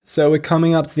So we're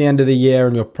coming up to the end of the year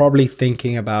and you're probably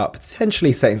thinking about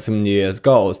potentially setting some New Year's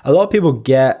goals. A lot of people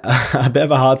get a bit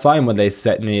of a hard time when they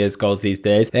set New Year's goals these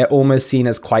days. They're almost seen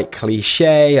as quite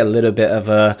cliche, a little bit of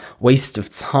a waste of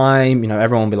time.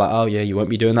 Everyone will be like, oh yeah, you won't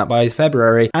be doing that by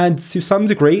February. And to some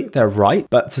degree, they're right.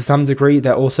 But to some degree,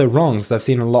 they're also wrong. Because I've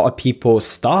seen a lot of people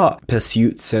start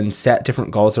pursuits and set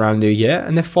different goals around New Year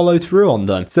and they follow through on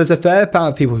them. So there's a fair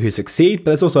amount of people who succeed,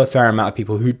 but there's also a fair amount of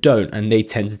people who don't, and they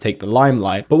tend to take the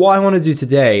limelight. But what I want to do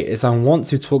today is I want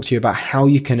to talk to you about how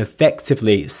you can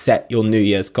effectively set your New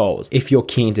Year's goals if you're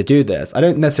keen to do this. I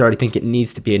don't necessarily think it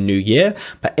needs to be a new year,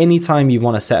 but anytime you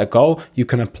want to set a goal, you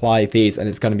can apply these and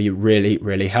it's going to be really,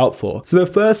 really helpful. So the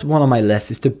first one on my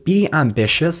list is to be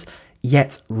ambitious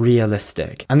yet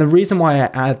realistic. And the reason why I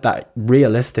add that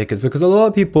realistic is because a lot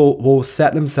of people will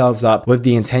set themselves up with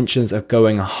the intentions of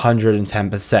going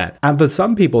 110%. And for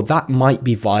some people, that might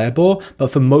be viable, but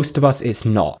for most of us, it's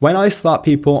not. When I start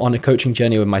people on a coaching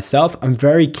journey with myself, I'm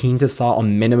very keen to start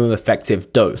on minimum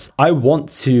effective dose. I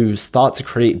want to start to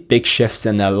create big shifts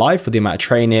in their life with the amount of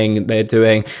training they're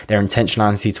doing, their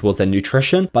intentionality towards their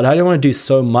nutrition, but I don't want to do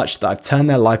so much that I've turned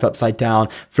their life upside down,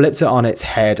 flipped it on its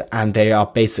head, and they are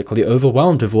basically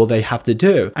overwhelmed with all they have to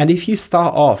do. And if you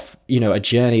start off, a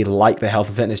journey like the health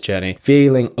and fitness journey,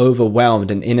 feeling overwhelmed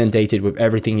and inundated with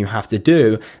everything you have to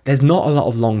do, there's not a lot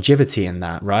of longevity in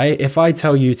that, right? If I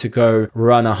tell you to go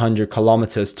run 100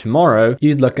 kilometers tomorrow,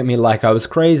 you'd look at me like I was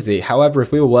crazy. However,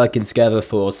 if we were working together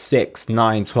for 6,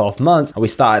 9, 12 months, and we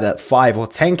started at 5 or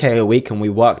 10K a week and we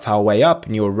worked our way up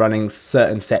and you were running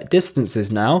certain set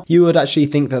distances now, you would actually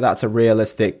think that that's a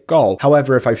realistic goal.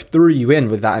 However, if I threw you in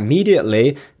with that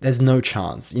immediately, there's no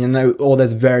chance, or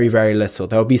there's very, very little.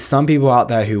 There'll be some people out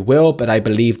there who will, but I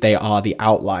believe they are the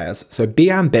outliers. So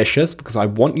be ambitious because I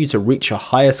want you to reach your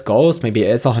highest goals. Maybe it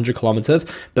is 100 kilometers,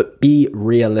 but be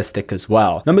realistic as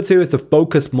well. Number 2 is to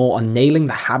focus more on nailing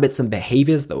the habits and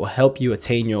behaviors that will help you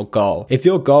attain your goal. If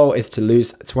your goal is to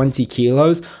lose 20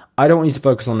 kilos, I don't want you to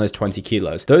focus on those 20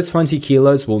 kilos. Those 20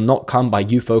 kilos will not come by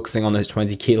you focusing on those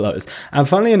 20 kilos. And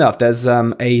funnily enough, there's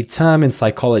a term in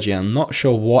psychology, I'm not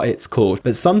sure what it's called,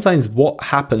 but sometimes what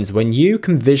happens when you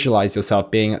can visualize yourself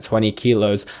being at 20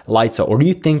 kilos lighter, or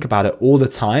you think about it all the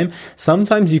time,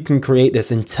 sometimes you can create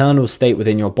this internal state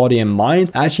within your body and mind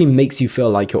that actually makes you feel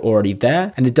like you're already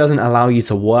there, and it doesn't allow you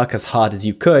to work as hard as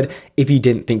you could if you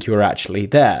didn't think you were actually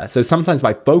there. So sometimes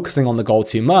by focusing on the goal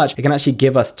too much, it can actually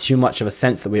give us too much of a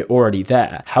sense that we're already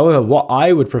there. However, what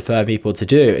I would prefer people to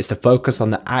do is to focus on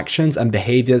the actions and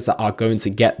behaviors that are going to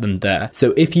get them there.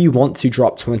 So if you want to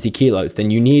drop 20 kilos,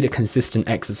 then you need a consistent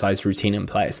exercise routine in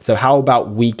place. So how about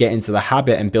we get into the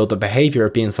habit and build the behavior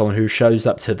of being someone who shows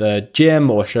up to the gym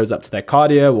or shows up to their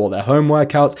cardio or their home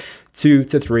workouts 2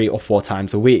 to 3 or 4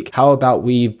 times a week? How about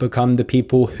we become the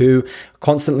people who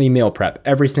constantly meal prep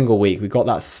every single week? We got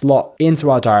that slot into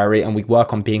our diary and we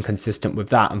work on being consistent with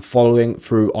that and following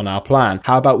through on our plan.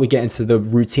 How about we get into the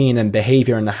routine and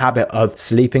behavior and the habit of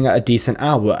sleeping at a decent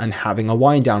hour and having a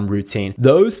wind down routine?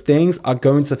 Those things are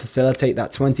going to facilitate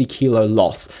that 20 kilo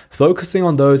loss. Focusing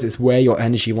on those is where your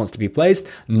energy wants to be placed,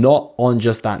 not on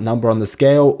just that number on the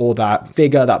scale or that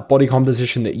figure, that body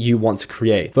composition that you want to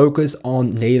create. Focus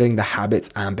on nailing the habits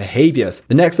and behaviors.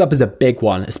 The next up is a big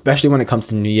one, especially when it comes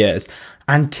to New Year's.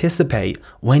 Anticipate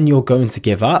when you're going to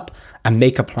give up and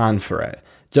make a plan for it.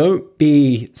 Don't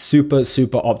be super,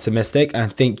 super optimistic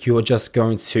and think you're just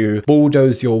going to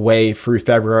bulldoze your way through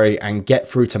February and get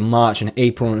through to March and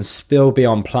April and still be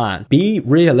on plan. Be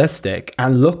realistic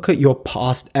and look at your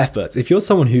past efforts. If you're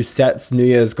someone who sets New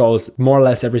Year's goals more or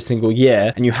less every single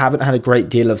year and you haven't had a great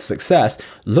deal of success,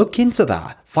 look into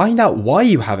that. Find out why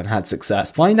you haven't had success.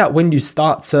 Find out when you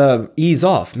start to ease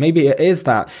off. Maybe it is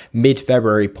that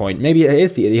mid-February point. Maybe it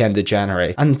is the end of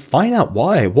January. And find out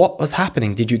why. What was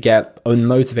happening? Did you get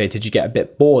unmotivated? Did you get a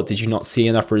bit bored? Did you not see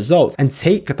enough results? And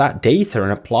take that data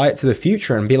and apply it to the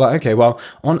future and be like, okay, well,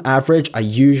 on average, I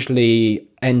usually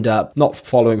end up not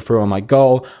following through on my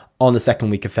goal on the second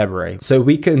week of February. So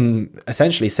we can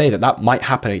essentially say that might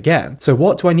happen again. So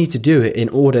what do I need to do in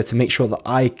order to make sure that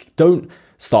I don't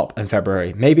stop in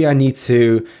February? Maybe I need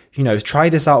to, try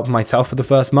this out myself for the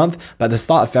first month, but at the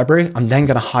start of February, I'm then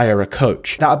going to hire a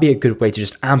coach. That would be a good way to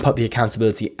just amp up the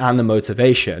accountability and the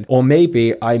motivation. Or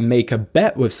maybe I make a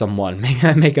bet with someone. Maybe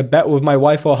I make a bet with my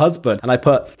wife or husband and I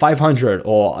put 500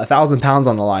 or 1,000 pounds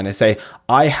on the line. I say,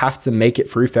 I have to make it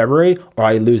through February or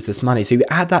I lose this money. So you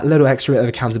add that little extra bit of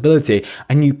accountability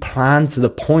and you plan to the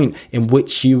point in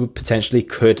which you potentially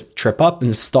could trip up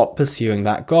and stop pursuing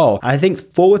that goal. And I think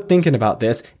forward thinking about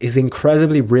this is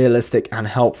incredibly realistic and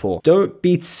helpful. Don't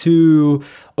be too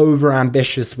over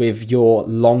ambitious with your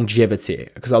longevity,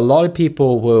 because a lot of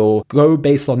people will go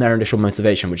based on their initial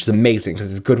motivation, which is amazing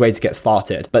because it's a good way to get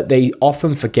started, but they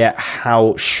often forget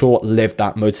how short-lived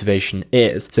that motivation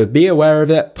is. So be aware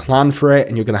of it, plan for it,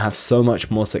 and you're going to have so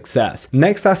much more success.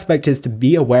 Next aspect is to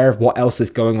be aware of what else is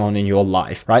going on in your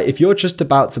life, right? If you're just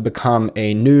about to become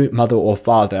a new mother or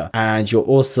father and you're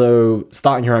also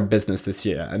starting your own business this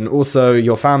year, and also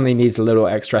your family needs a little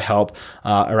extra help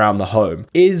around the home,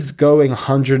 is going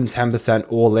 110%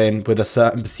 all in with a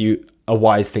certain pursuit a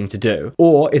wise thing to do?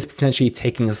 Or is potentially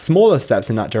taking smaller steps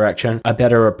in that direction a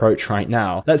better approach right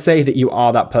now? Let's say that you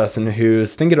are that person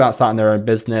who's thinking about starting their own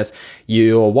business,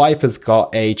 your wife has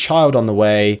got a child on the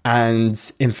way,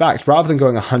 and in fact, rather than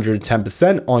going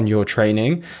 110% on your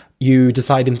training, you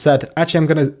decide instead, actually, I'm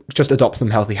going to just adopt some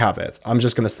healthy habits. I'm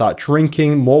just going to start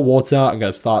drinking more water. I'm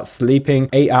going to start sleeping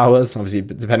 8 hours, obviously,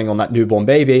 depending on that newborn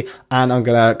baby. And I'm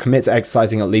going to commit to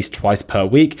exercising at least twice per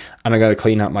week. And I'm going to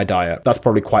clean out my diet. That's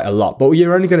probably quite a lot, but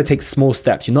you're only going to take small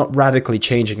steps. You're not radically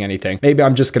changing anything. Maybe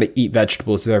I'm just going to eat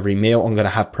vegetables with every meal. I'm going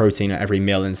to have protein at every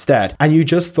meal instead. And you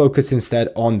just focus instead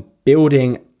on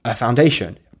building a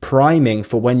foundation, priming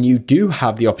for when you do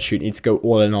have the opportunity to go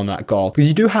all in on that goal, because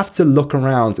you do have to look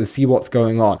around and see what's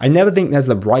going on. I never think there's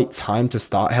the right time to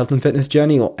start a health and fitness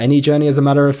journey, or any journey as a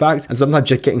matter of fact, and sometimes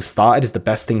just getting started is the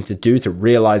best thing to do to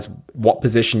realize what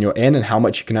position you're in and how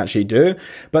much you can actually do.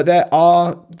 But there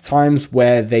are times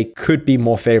where they could be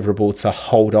more favorable to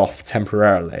hold off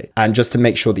temporarily, and just to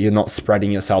make sure that you're not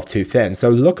spreading yourself too thin. So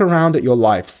look around at your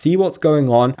life, see what's going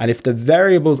on, and if the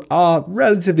variables are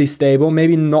relatively stable,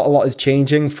 maybe not a lot is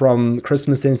changing from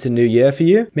Christmas into New Year for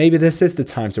you, maybe this is the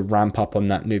time to ramp up on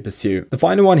that new pursuit. The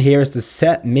final one here is to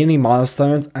set mini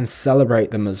milestones and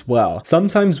celebrate them as well.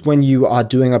 Sometimes when you are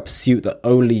doing a pursuit that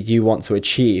only you want to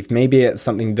achieve, maybe it's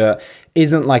something that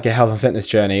isn't like a health and fitness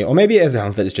journey, or maybe it is a health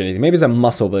and fitness journey, maybe it's a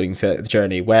muscle building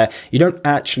journey where you don't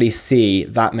actually see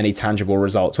that many tangible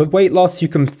results. With weight loss, you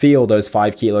can feel those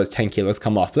 5 kilos, 10 kilos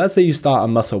come off. Let's say you start a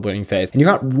muscle building phase and you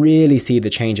can't really see the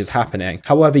changes happening.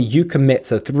 However, you commit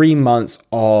to 3 months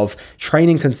of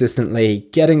training consistently,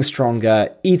 getting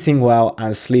stronger, eating well,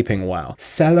 and sleeping well.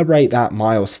 Celebrate that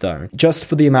milestone just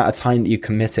for the amount of time that you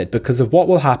committed, because of what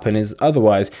will happen is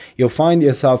otherwise you'll find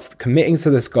yourself committing to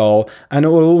this goal and it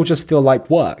will all just feel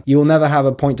like work. You will never have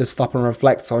a point to stop and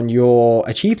reflect on your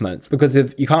achievements, because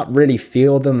if you can't really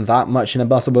feel them that much in a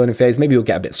muscle building phase, maybe you'll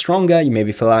get a bit stronger, you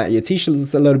maybe fill out your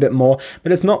t-shirts a little bit more,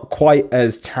 but it's not quite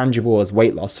as tangible as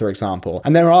weight loss, for example.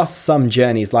 And there are some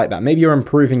journeys like that. Maybe you're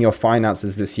improving your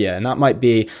finances this year, and that might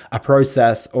be a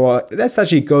process, or this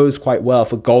actually goes quite well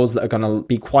for goals that are going to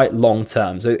be quite long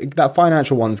term. So that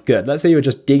financial one's good. Let's say you're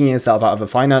just digging yourself out of a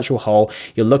financial hole,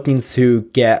 you're looking to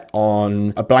get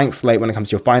on a blank slate when it comes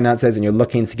to your finances, and you're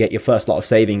looking to get your first lot of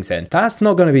savings in. That's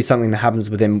not going to be something that happens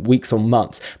within weeks or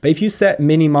months. But if you set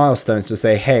mini milestones to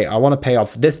say, hey, I want to pay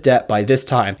off this debt by this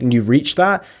time, and you reach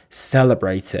that,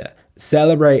 celebrate it.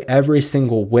 Celebrate every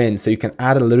single win so you can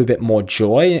add a little bit more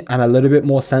joy and a little bit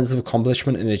more sense of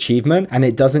accomplishment and achievement, and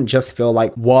it doesn't just feel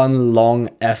like one long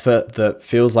effort that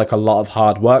feels like a lot of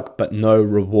hard work but no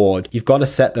reward. You've got to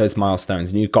set those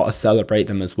milestones and you've got to celebrate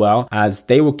them as well, as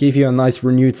they will give you a nice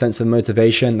renewed sense of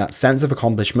motivation, that sense of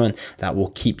accomplishment that will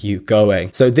keep you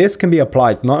going. So this can be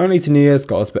applied not only to New Year's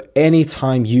goals, but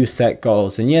anytime you set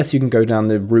goals. And yes, you can go down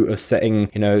the route of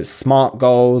setting, smart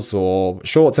goals or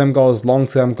short-term goals,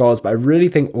 long-term goals, but I really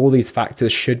think all these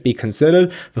factors should be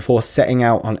considered before setting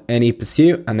out on any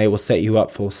pursuit, and they will set you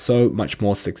up for so much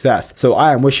more success. So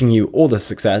I am wishing you all the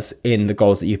success in the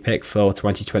goals that you pick for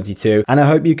 2022, and I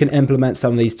hope you can implement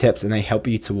some of these tips and they help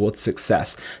you towards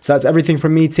success. So that's everything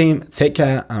from me, team. Take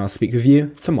care, and I'll speak with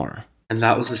you tomorrow. And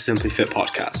that was the Simply Fit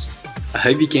podcast. I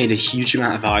hope you gained a huge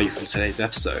amount of value from today's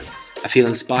episode. I feel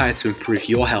inspired to improve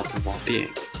your health and well-being.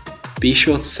 Be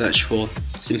sure to search for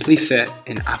Simply Fit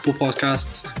in Apple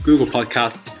Podcasts, Google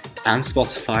Podcasts, and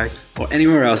Spotify, or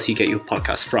anywhere else you get your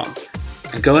podcast from.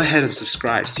 And go ahead and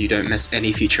subscribe so you don't miss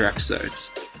any future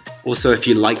episodes. Also, if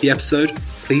you like the episode,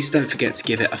 please don't forget to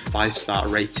give it a 5-star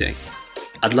rating.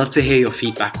 I'd love to hear your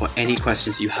feedback or any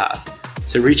questions you have.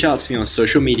 So reach out to me on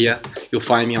social media. You'll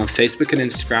find me on Facebook and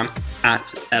Instagram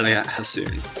at Elliot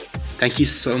Hassoun. Thank you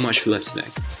so much for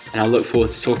listening, and I look forward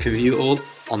to talking with you all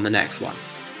on the next one.